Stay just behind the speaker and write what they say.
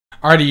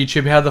Alrighty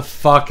YouTube, how the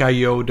fuck are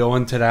you all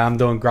doing today? I'm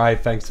doing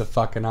great, thanks for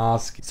fucking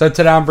asking. So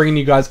today I'm bringing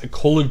you guys a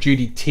Call of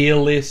Duty tier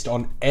list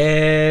on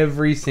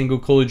every single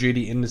Call of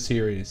Duty in the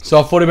series. So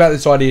I thought about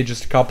this idea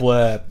just a couple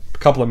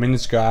of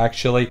minutes ago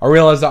actually. I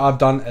realized that I've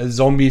done a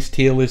zombies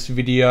tier list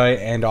video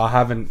and I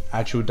haven't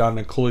actually done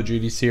a Call of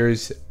Duty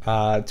series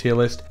tier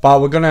list,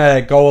 but we're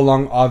gonna go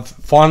along. I've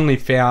finally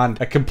found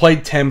a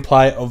complete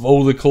template of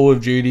all the Call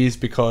of Duties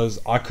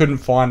because I couldn't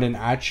find an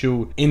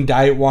actual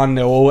in-date one.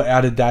 They're all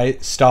out of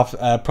date stuff.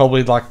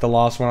 Probably like the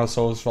last one I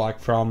saw was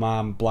like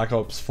from Black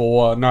Ops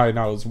 4. No, it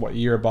was what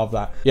year above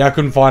that. Yeah, I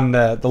couldn't find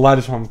the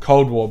latest one,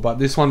 Cold War, but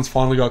this one's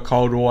finally got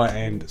Cold War,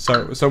 and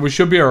so we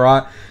should be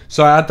alright.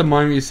 So at the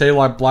moment you see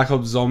like Black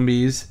Ops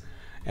Zombies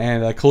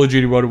and Call of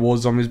Duty World at War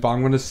Zombies, but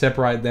I'm going to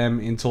separate them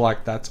into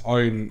like its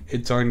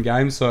own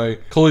game. So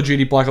Call of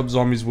Duty Black Ops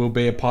Zombies will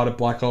be a part of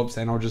Black Ops,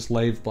 and I'll just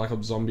leave Black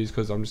Ops Zombies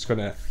because I'm just going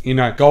to, you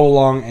know, go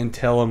along and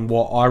tell them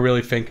what I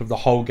really think of the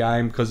whole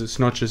game, because it's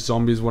not just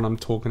zombies what I'm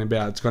talking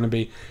about. It's going to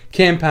be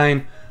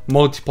campaign,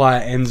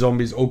 multiplayer and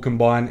zombies all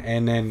combined,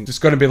 and then it's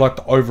going to be like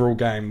the overall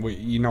game,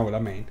 you know what I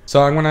mean.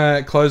 So I'm going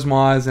to close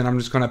my eyes and I'm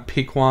just going to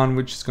pick one,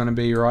 which is going to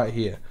be right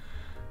here.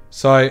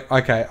 So,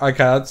 okay,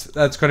 that's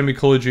going to be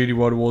Call of Duty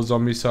World at War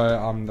Zombies, so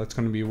that's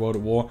going to be World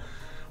at War.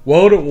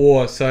 World at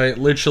War, so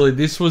literally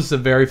this was the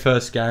very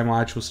first game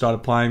I actually started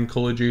playing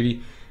Call of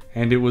Duty,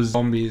 and it was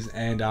zombies,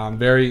 and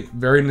very,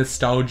 very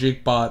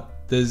nostalgic, but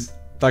there's,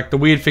 like, the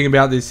weird thing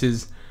about this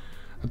is,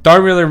 I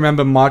don't really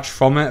remember much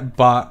from it,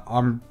 but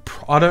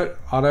I don't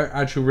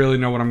actually really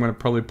know what I'm going to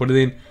probably put it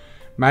in.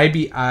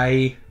 Maybe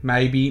A,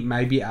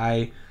 maybe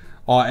A.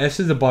 Oh, S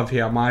is above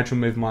here. I might actually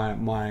move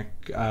my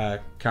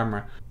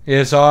camera.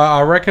 Yeah, so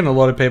I reckon a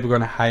lot of people are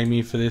going to hate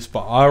me for this,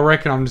 but I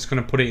reckon I'm just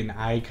going to put it in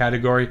A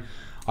category.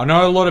 I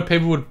know a lot of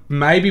people would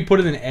maybe put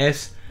it in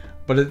S,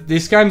 but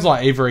this game's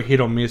like either a hit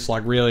or miss,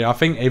 like really. I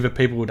think either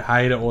people would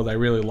hate it or they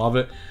really love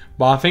it.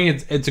 But I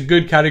think it's a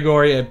good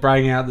category at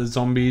bringing out the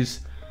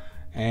zombies,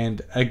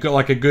 and a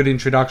good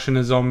introduction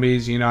to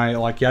zombies. You know,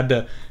 like you had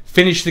to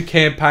finish the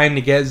campaign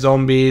to get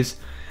zombies,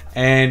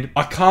 and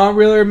I can't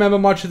really remember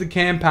much of the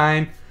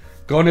campaign.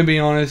 Gonna be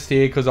honest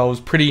here, because I was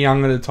pretty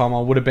young at the time.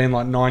 I would have been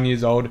like 9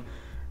 years old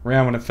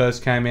around when it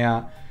first came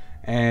out,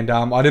 and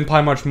I didn't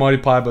play much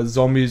multiplayer, but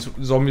zombies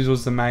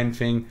was the main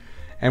thing.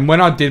 And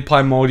when I did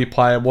play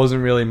multiplayer, it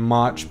wasn't really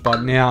much,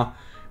 but now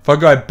if I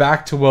go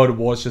back to World at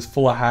War, it's just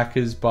full of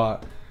hackers.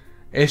 But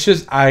it's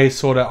just a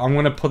sort of, I'm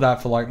gonna put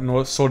that for like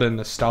sort of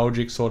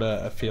nostalgic sort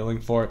of a feeling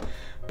for it,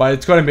 but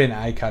it's gonna be an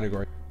A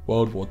category.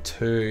 World War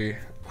 2.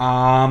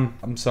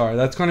 I'm sorry,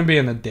 that's going to be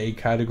in the D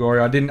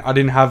category. I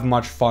didn't have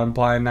much fun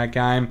playing that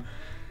game,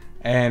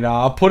 and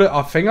I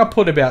think I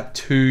put about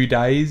 2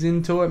 days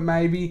into it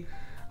maybe.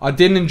 I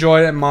didn't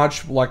enjoy it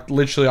much, like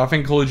literally. I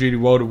think Call of Duty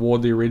World at War,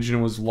 the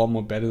original, was a lot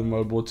more better than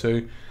World War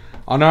 2.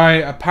 I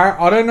know,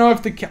 I don't know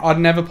if I'd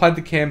never played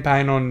the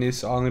campaign on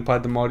this. I only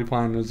played the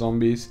multiplayer and the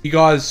zombies. You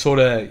guys sort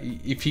of,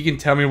 if you can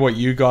tell me what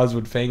you guys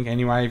would think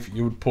anyway, if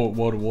you would put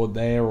World at War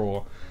there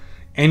or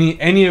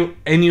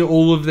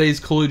all of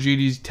these Call of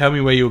Duties, tell me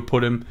where you would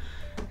put them,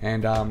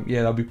 and yeah,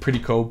 that'll be pretty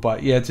cool.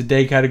 But yeah, it's a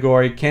D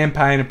category.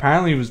 Campaign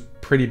apparently was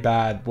pretty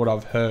bad, what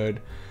I've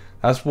heard.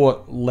 That's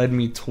what led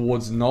me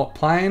towards not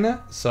playing it.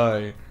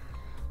 So,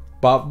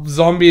 but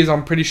zombies,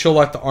 I'm pretty sure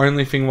like the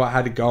only thing what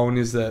had to go in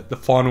is the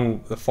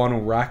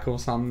final rack or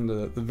something,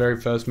 the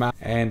very first map.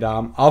 And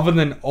other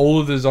than all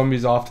of the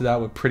zombies after that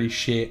were pretty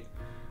shit,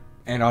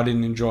 and I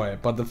didn't enjoy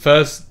it. But the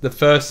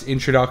first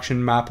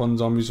introduction map on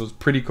zombies was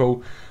pretty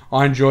cool.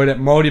 I enjoyed it.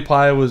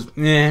 Multiplayer was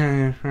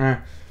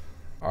alright.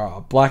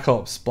 Black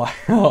Ops.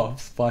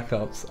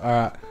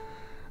 Alright.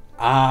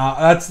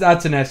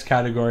 That's an S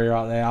category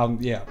right there.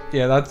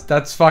 Yeah.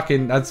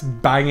 That's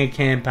banger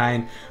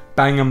campaign,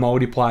 banger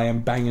multiplayer,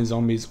 and banger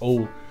zombies.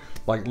 All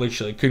like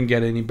literally couldn't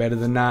get any better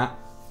than that.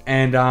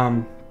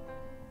 And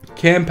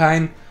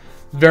campaign,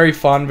 very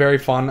fun.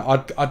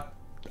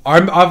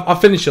 I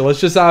finished it. Let's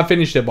just say I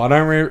finished it, but I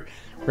don't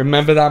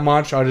remember that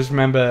much. I just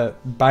remember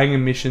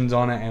banging missions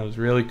on it, and it was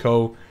really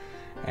cool.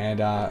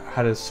 And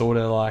had a sort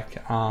of like,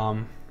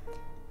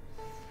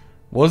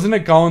 wasn't it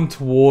going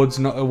towards?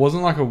 No, it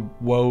wasn't like a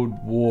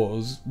world war.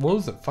 What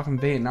was it? Fucking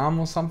Vietnam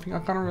or something? I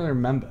can't really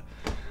remember.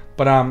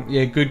 But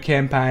yeah, good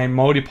campaign.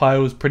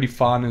 Multiplayer was pretty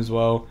fun as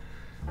well.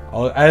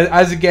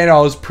 Again, I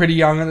was pretty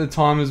young at the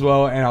time as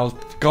well, and I was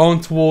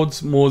going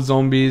towards more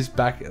zombies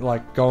back,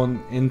 like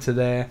going into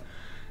there.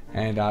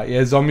 And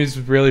yeah, zombies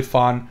was really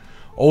fun.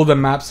 All the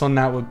maps on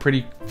that were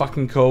pretty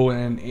fucking cool,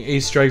 and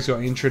Easter eggs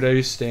got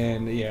introduced,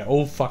 and yeah,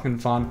 all fucking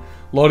fun.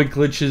 A lot of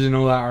glitches and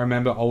all that. I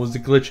remember I was the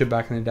glitcher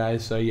back in the day,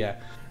 so yeah.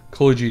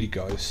 Call of Duty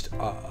Ghost.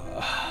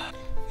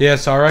 Yeah,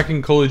 so I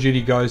reckon Call of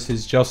Duty Ghost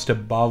is just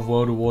above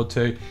World at War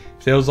 2.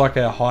 If there was like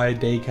a higher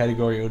D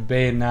category, it would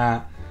be in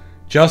that.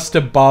 Just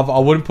above. I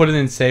wouldn't put it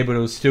in C, but it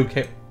would still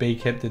be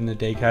kept in the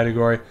D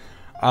category.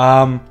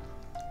 A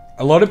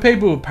lot of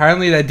people,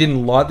 apparently they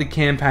didn't like the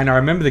campaign. I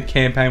remember the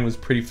campaign was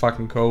pretty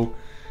fucking cool.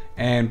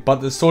 But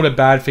the sort of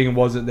bad thing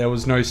was that there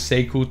was no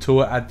sequel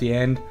to it at the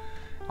end.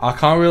 I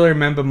can't really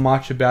remember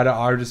much about it.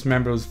 I just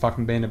remember it was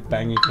fucking being a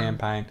banger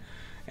campaign.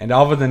 And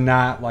other than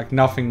that, like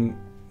nothing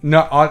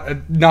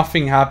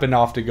happened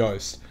after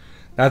Ghost.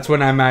 That's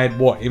when I made,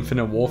 what,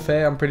 Infinite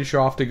Warfare, I'm pretty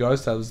sure, after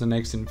Ghost. That was the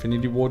next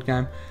Infinity Ward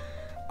game.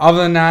 Other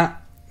than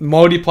that,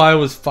 multiplayer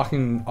was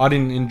fucking, I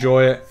didn't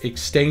enjoy it.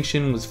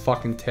 Extinction was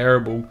fucking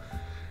terrible.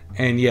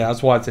 And yeah,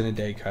 that's why it's in a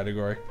D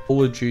category.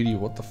 Call of Duty,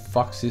 what the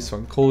fuck's this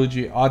one? Call of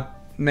Duty,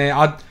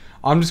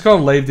 I'm just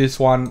gonna leave this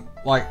one.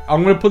 Like,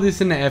 I'm gonna put this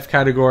in the F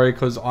category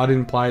because I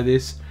didn't play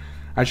this.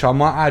 Actually, I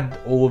might add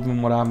all of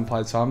them what I haven't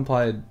played. So I haven't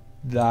played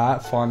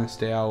that,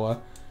 Finest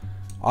Hour.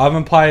 I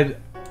haven't played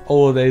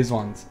all of these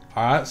ones.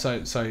 Alright,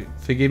 so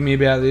forgive me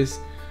about this.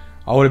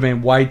 I would have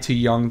been way too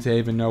young to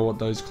even know what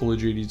those Call of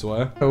Duties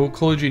were. So,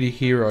 Call of Duty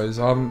Heroes,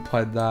 I haven't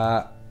played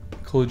that.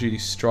 Call of Duty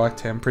Strike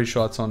Team, I'm pretty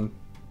sure it's on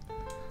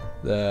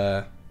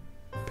the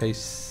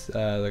piece. Is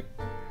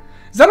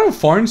that on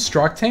phone,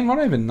 Strike Team? I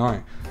don't even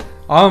know.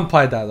 I haven't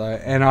played that though,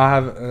 and I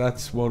have.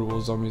 That's World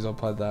War Zombies. I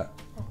played that.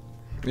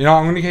 You know,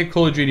 I'm gonna keep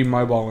Call of Duty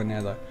Mobile in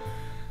there though.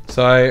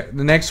 So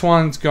the next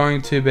one's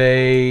going to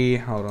be.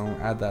 Hold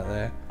on, add that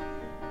there.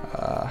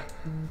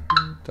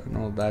 Don't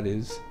know what that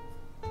is.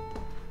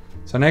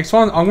 So next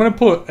one, I'm gonna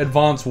put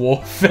Advanced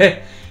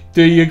Warfare.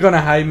 Dude, you're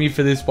gonna hate me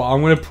for this, but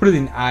I'm gonna put it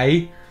in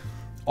A.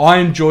 I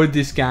enjoyed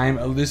this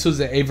game. This was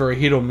either a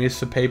hit or miss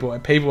for people.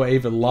 People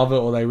either love it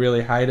or they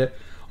really hate it.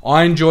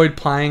 I enjoyed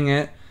playing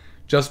it.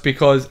 Just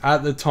because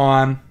at the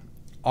time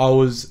I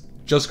was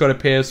just got a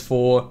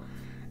PS4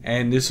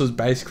 and this was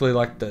basically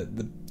like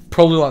the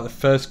probably like the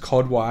first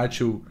COD where I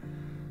actually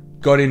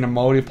got into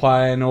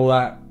multiplayer and all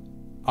that,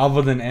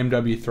 other than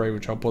MW3,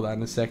 which I'll put that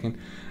in a second.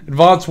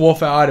 Advanced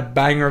Warfare, I had a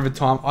banger of a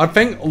time. I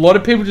think a lot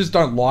of people just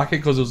don't like it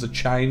because it was a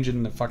change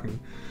in the fucking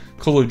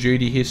Call of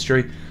Duty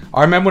history.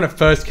 I remember when it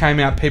first came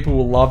out, people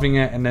were loving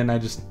it, and then they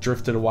just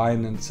drifted away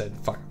and then said,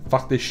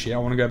 fuck this shit, I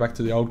want to go back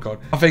to the old COD.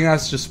 I think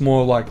that's just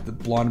more like the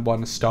blinded by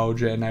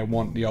nostalgia and they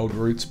want the old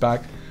roots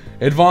back.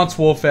 Advanced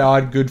Warfare,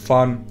 I had good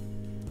fun.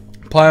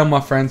 Playing with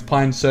my friends,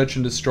 playing Search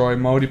and Destroy,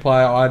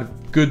 multiplayer, I had a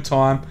good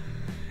time.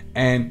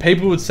 And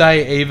people would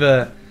say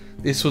either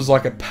this was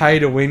like a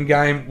pay-to-win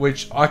game,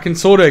 which I can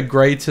sort of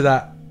agree to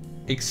that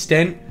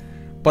extent.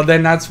 But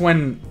then that's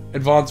when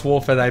Advanced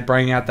Warfare, they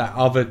bring out that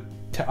other,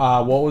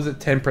 what was it,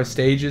 10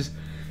 prestiges.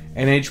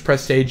 And each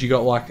prestige you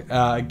got like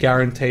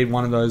guaranteed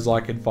one of those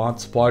like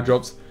advanced supply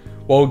drops.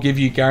 What will give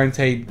you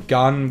guaranteed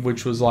gun,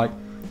 which was like,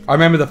 I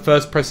remember the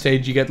first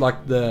prestige you get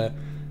like the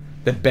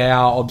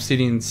bow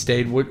obsidian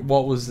steed.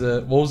 What was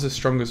the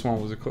strongest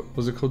one?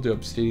 Was it called the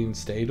obsidian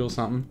steed or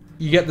something?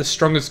 You get the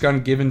strongest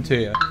gun given to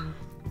you.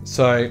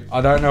 So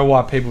I don't know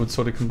why people would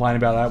sort of complain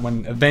about that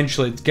when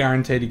eventually it's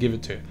guaranteed to give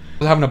it to you. I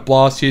was having a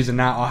blast using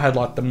that. I had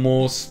like the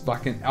Morse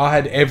I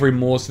had every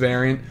Morse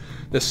variant.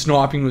 The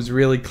sniping was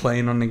really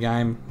clean on the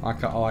game. I'd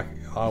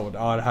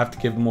have to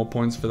give more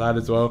points for that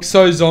as well.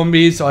 So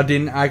Zombies, I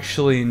didn't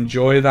actually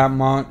enjoy that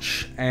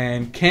much.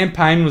 And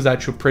campaign was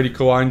actually pretty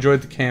cool. I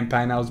enjoyed the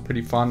campaign. That was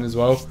pretty fun as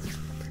well.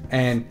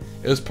 And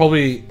it was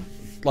probably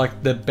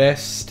like the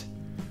best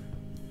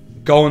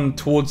going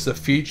towards the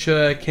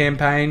future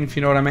campaign, if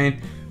you know what I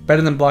mean.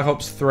 Better than Black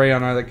Ops 3. I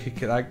know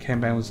that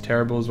campaign was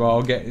terrible as well.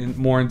 I'll get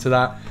more into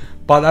that.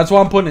 But that's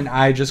why I'm putting an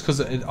A, just because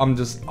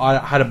I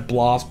had a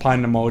blast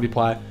playing the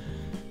multiplayer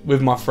with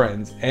my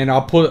friends, and I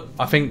put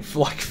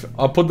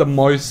the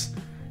most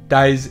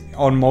days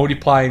on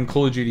multiplayer in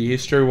Call of Duty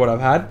history what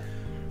I've had.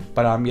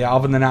 But yeah,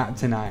 other than that,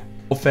 it's an A.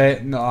 Warfare,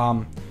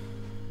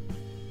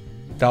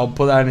 they'll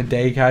put that in a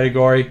D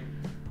category.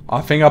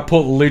 I think I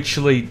put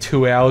literally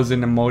 2 hours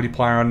into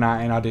multiplayer on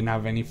that, and I didn't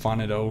have any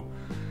fun at all.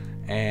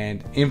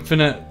 And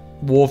Infinite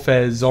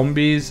Warfare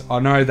Zombies, I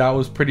know that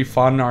was pretty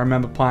fun. I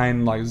remember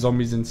playing like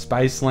Zombies in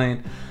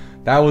Spaceland.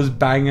 That was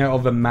banger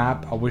of a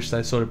map. I wish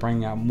they sort of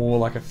bring out more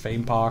like a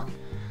theme park.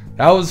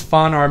 That was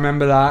fun. I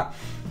remember that.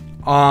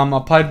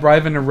 I played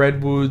Brave in the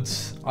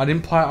Redwoods. I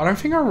don't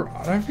think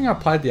I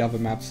played the other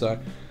maps though.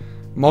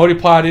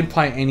 Multiplayer, I didn't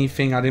play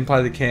anything. I didn't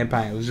play the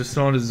campaign. It was just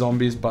not as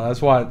Zombies, but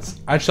that's why it's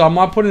actually I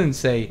might put it in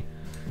C.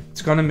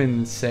 It's gonna be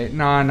in C.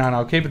 No,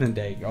 I'll keep it in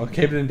D. I'll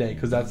keep it in D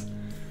because I've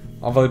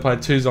only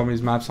played 2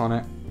 Zombies maps on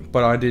it,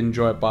 but I did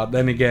enjoy it. But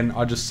then again,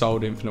 I just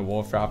sold Infinite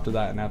Warfare after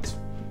that, and that's,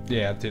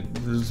 yeah, I did.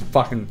 It was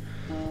fucking,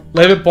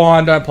 leave it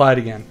behind, don't play it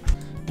again.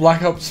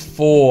 Black Ops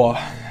 4.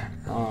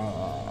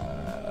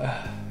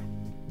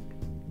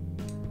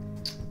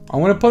 I'm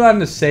gonna put that in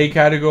the C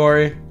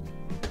category.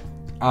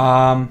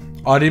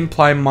 I didn't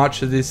play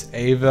much of this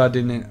either.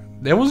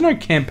 There was no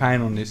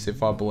campaign on this,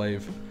 if I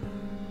believe.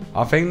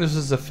 I think this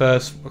is the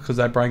first, because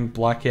they bring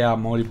Blackout,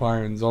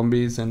 multiplayer, and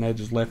Zombies, and they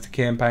just left the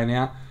campaign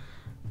out.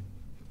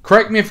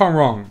 Correct me if I'm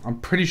wrong. I'm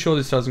pretty sure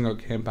this doesn't got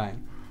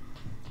campaign.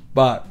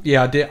 But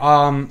yeah, I did.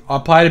 I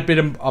played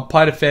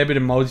a fair bit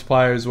of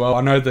multiplayer as well.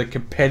 I know the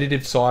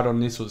competitive side on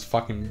this was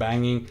fucking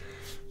banging,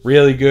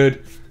 really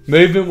good.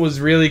 Movement was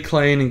really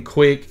clean and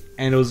quick,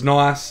 and it was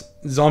nice.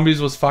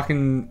 Zombies was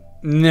fucking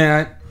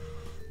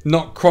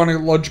not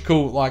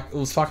chronological. Like, it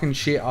was fucking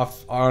shit. I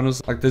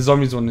honestly, like, the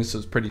Zombies on this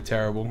was pretty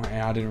terrible,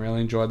 and I didn't really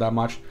enjoy it that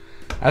much.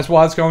 That's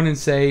why it's going in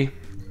C.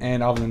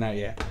 And other than that,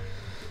 yeah.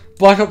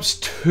 Black Ops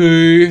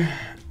 2.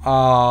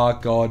 Oh,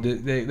 God.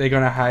 They're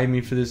going to hate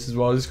me for this as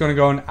well. It's going to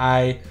go in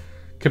A.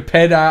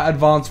 Compared to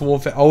Advanced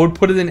Warfare, I would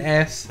put it in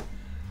S.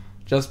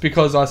 Just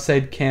because I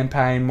said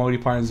campaign,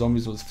 multiplayer, and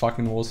zombies was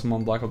fucking awesome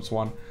on Black Ops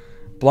 1.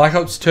 Black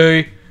Ops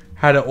 2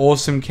 had an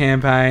awesome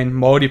campaign.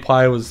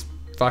 Multiplayer was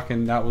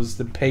fucking, that was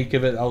the peak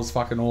of it. That was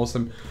fucking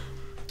awesome.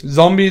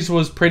 Zombies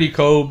was pretty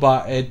cool,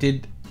 but it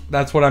did,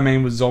 that's what I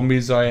mean with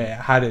zombies. It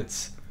had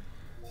its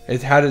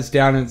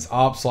down and its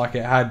ups. Like,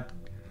 it had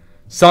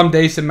some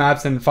decent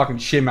maps and fucking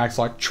shit maps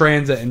like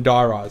Transit and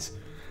Die Rise.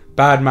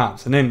 Bad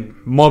maps. And then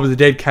Mob of the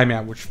Dead came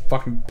out, which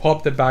fucking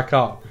popped it back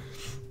up.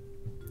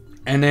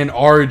 And then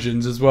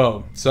Origins as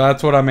well. So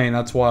that's what I mean.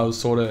 That's why I was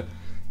sort of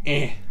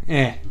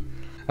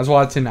That's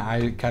why it's in the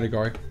A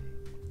category.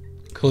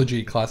 Call of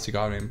Duty Classic,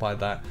 I haven't even played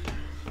that.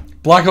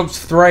 Black Ops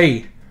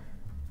 3.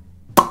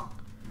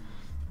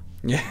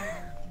 Yeah.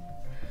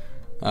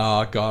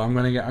 Oh god, I'm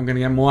gonna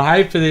get more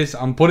hate for this.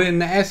 I'm putting it in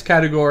the S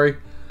category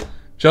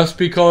just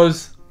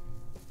because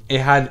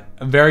it had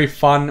a very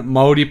fun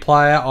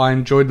multiplayer. I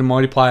enjoyed the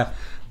multiplayer.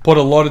 Put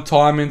a lot of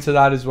time into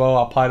that as well.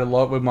 I played a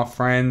lot with my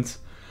friends.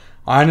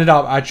 I ended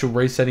up actually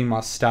resetting my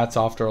stats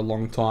after a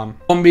long time.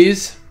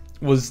 Zombies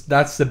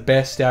that's the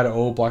best out of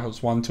all Black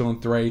Ops 1, 2,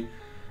 and 3.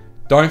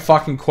 Don't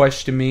fucking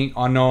question me.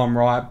 I know I'm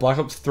right. Black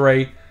Ops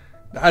 3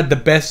 had the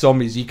best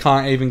zombies. You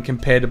can't even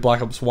compare to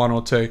Black Ops 1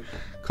 or 2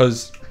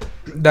 because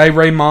they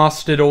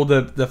remastered all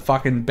the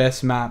fucking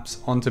best maps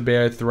onto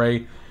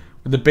BO3.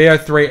 The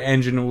BO3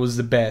 engine was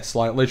the best.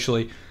 Like,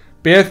 literally,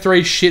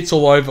 BO3 shits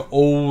all over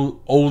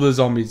all the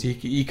zombies.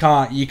 You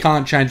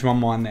can't change my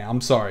mind now.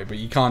 I'm sorry, but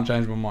you can't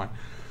change my mind.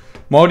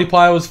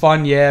 Multiplayer was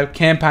fun, yeah.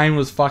 Campaign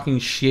was fucking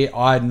shit.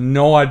 I had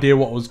no idea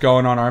what was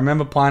going on. I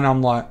remember playing,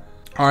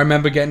 I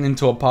remember getting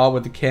into a part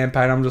with the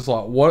campaign. I'm just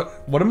like,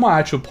 what am I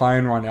actually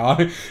playing right now? I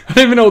don't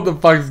even know what the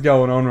fuck's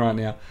going on right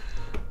now.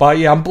 But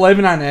yeah, I'm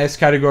leaving that in the S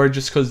category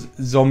just because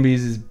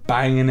zombies is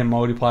banging and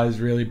multiplayer is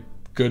really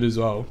good as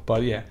well.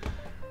 But yeah.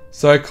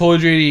 So Call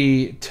of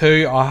Duty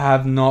 2, I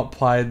have not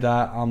played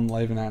that. I'm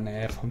leaving that in the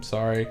F. I'm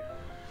sorry.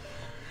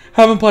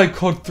 Haven't played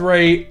COD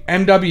 3.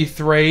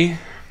 MW3.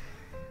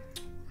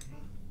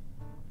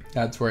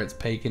 That's where it's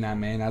peaking at,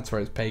 man. That's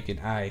where it's peaking.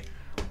 Hey,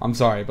 I'm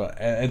sorry, but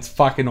it's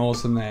fucking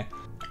awesome there.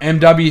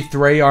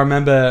 MW3, I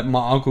remember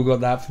my uncle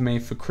got that for me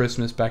for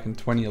Christmas back in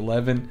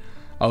 2011.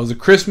 I was a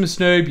Christmas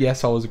noob.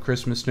 Yes, I was a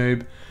Christmas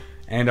noob.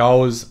 And I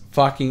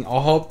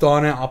hopped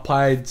on it. I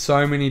played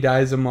so many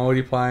days of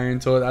multiplayer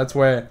into it. That's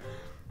where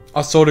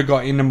I sort of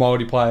got into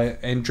multiplayer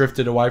and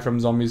drifted away from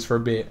zombies for a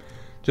bit.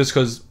 Just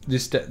because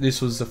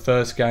this was the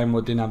first game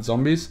that didn't have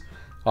zombies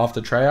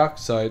after Treyarch.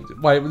 So,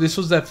 wait, this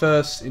was their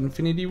first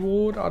Infinity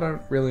Ward? I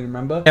don't really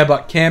remember. Yeah,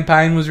 but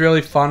campaign was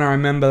really fun. I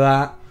remember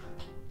that.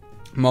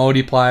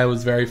 Multiplayer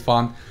was very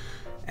fun.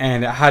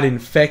 And it had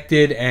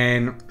Infected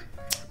and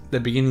the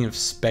beginning of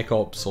Spec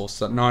Ops or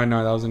something. No,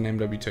 that was in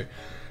MW2.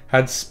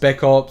 Had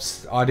Spec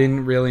Ops. I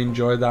didn't really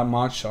enjoy that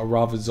much. I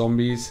rather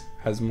Zombies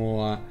has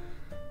more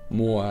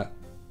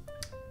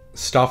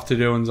stuff to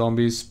do in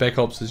Zombies. Spec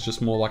Ops is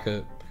just more like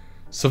a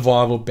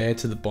survival, bare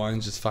to the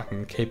bones, just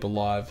fucking keep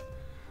alive,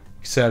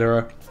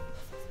 etc.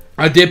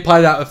 I did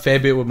play that a fair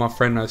bit with my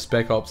friend, no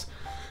Spec Ops,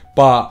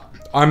 but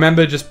I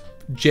remember just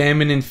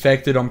jamming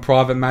Infected on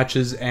private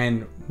matches,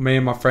 and me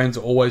and my friends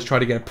always try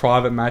to get a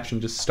private match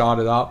and just start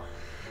it up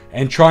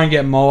and try and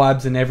get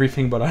Moabs and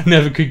everything, but I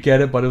never could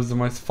get it. But it was the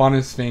most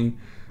funnest thing.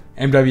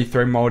 MW3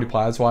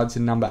 multiplayer, that's why it's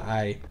in number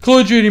A. Call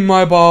of Duty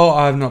Mobile,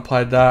 I have not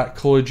played that.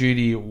 Call of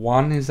Duty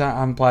 1 is that? I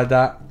haven't played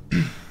that.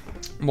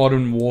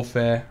 Modern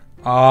Warfare.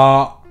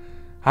 I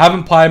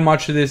haven't played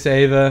much of this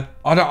either.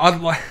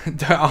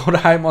 I would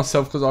hate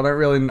myself because I don't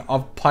really.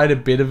 I've played a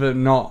bit of it,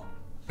 not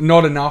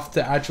enough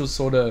to actually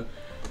sort of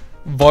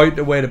vote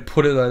where to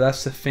put it though.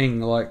 That's the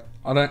thing. Like,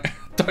 I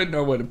don't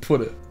know where to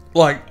put it.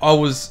 Like,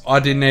 I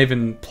didn't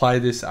even play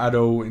this at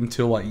all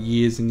until like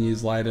years and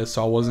years later,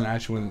 so I wasn't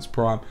actually in its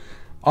prime.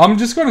 I'm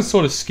just going to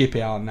sort of skip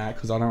out on that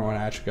because I don't want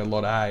to actually get a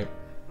lot of hate.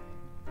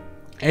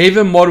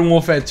 Even Modern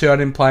Warfare 2, I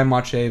didn't play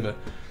much either.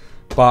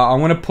 But I'm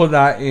going to put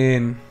that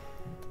in.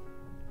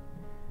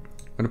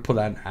 I'm going to put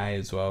that in A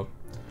as well.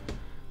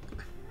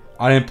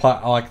 I didn't play,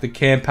 like, the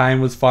campaign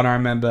was fun. I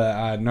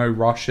remember No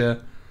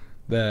Russia.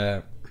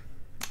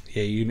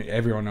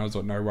 Everyone knows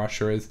what No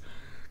Russia is.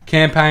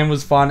 Campaign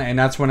was fun, and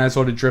that's when I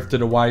sort of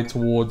drifted away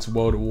towards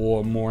World at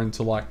War, more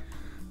into like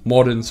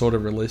modern sort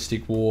of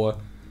realistic war,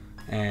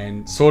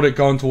 and sort of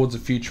going towards the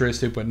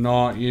futuristic, but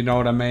not, you know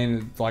what I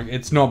mean? Like,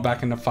 it's not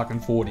back in the fucking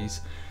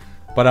 40s.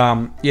 But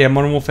yeah,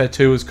 Modern Warfare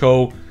 2 was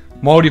cool.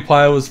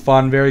 Multiplayer was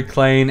fun, very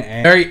clean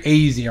and very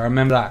easy. I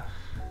remember that.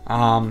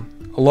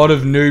 A lot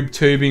of noob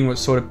tubing, which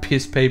sort of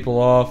pissed people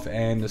off,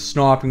 and the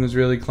sniping was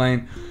really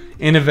clean.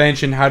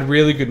 Intervention had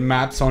really good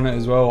maps on it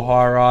as well,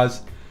 high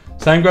rise.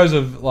 Same goes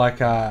with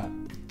like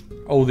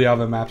all the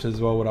other maps as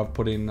well, what I've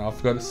put in. I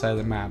forgot to say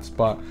the maps,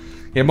 but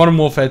yeah, Modern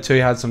Warfare 2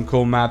 had some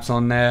cool maps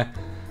on there.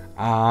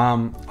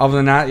 Other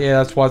than that,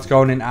 yeah, that's why it's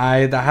going in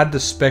A. They had the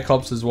Spec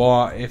Ops as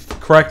well.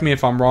 Correct me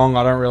if I'm wrong,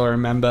 I don't really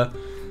remember.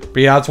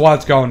 But yeah, that's why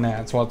it's going there.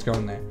 That's why it's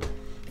going there.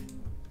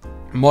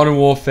 Modern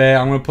Warfare,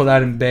 I'm going to put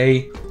that in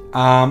B.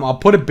 I'll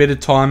put a bit of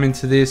time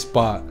into this,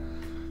 but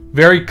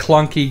very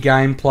clunky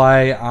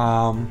gameplay.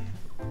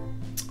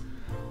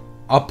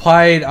 I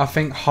played, I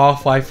think,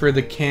 halfway through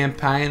the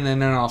campaign,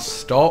 and then I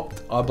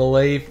stopped, I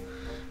believe.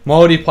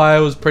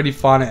 Multiplayer was pretty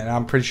fun, and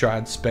I'm pretty sure I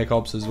had Spec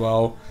Ops as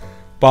well.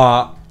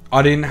 But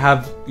I didn't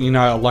have, you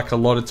know, like a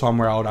lot of time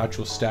where I would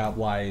actually stay up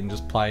late and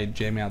just play,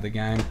 jam out the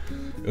game.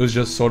 It was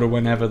just sort of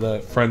whenever the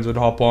friends would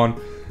hop on.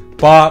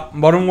 But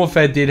Modern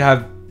Warfare did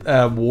have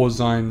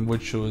Warzone,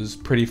 which was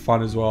pretty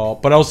fun as well.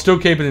 But I'll still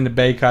keep it in the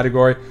B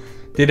category.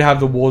 Did have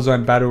the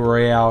Warzone Battle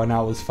Royale, and that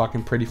was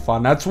fucking pretty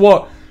fun. That's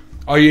what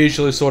I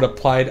usually sort of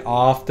played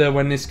after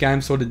when this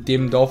game sort of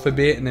dimmed off a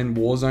bit, and then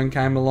Warzone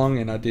came along,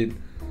 and I did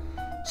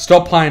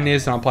stop playing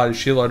this, and I played a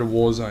shitload of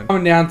Warzone.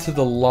 Going down to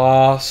the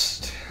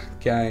last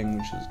game,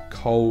 which is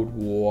Cold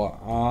War.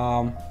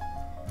 I'm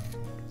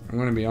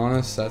gonna be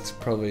honest, that's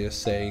probably a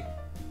C.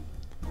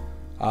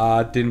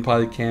 Didn't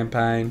play the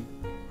campaign.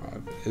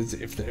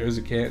 If there was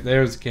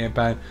a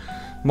campaign.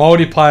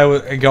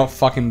 Multiplayer, it got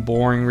fucking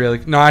boring,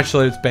 really. No,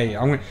 actually, it's B.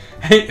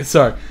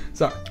 Sorry.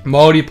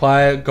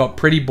 Multiplayer got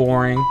pretty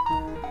boring.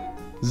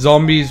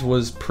 Zombies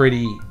was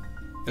pretty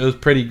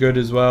good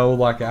as well.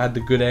 Like, it had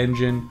the good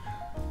engine.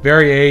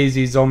 Very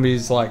easy.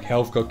 Zombies, like,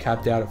 health got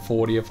capped out at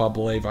 40, if I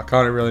believe. I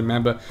can't really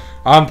remember.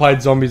 I haven't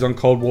played zombies on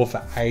Cold War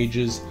for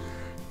ages.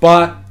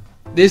 But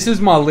this is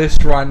my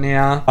list right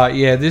now.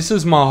 Yeah, this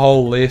is my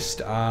whole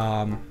list.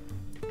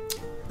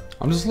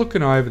 I'm just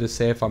looking over to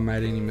see if I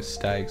made any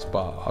mistakes,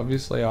 but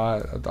obviously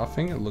I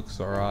think it looks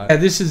alright. Yeah,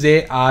 this is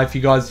it. If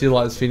you guys did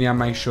like this video,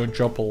 make sure to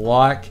drop a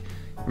like.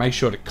 Make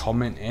sure to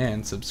comment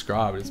and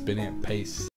subscribe. It's been it. Peace.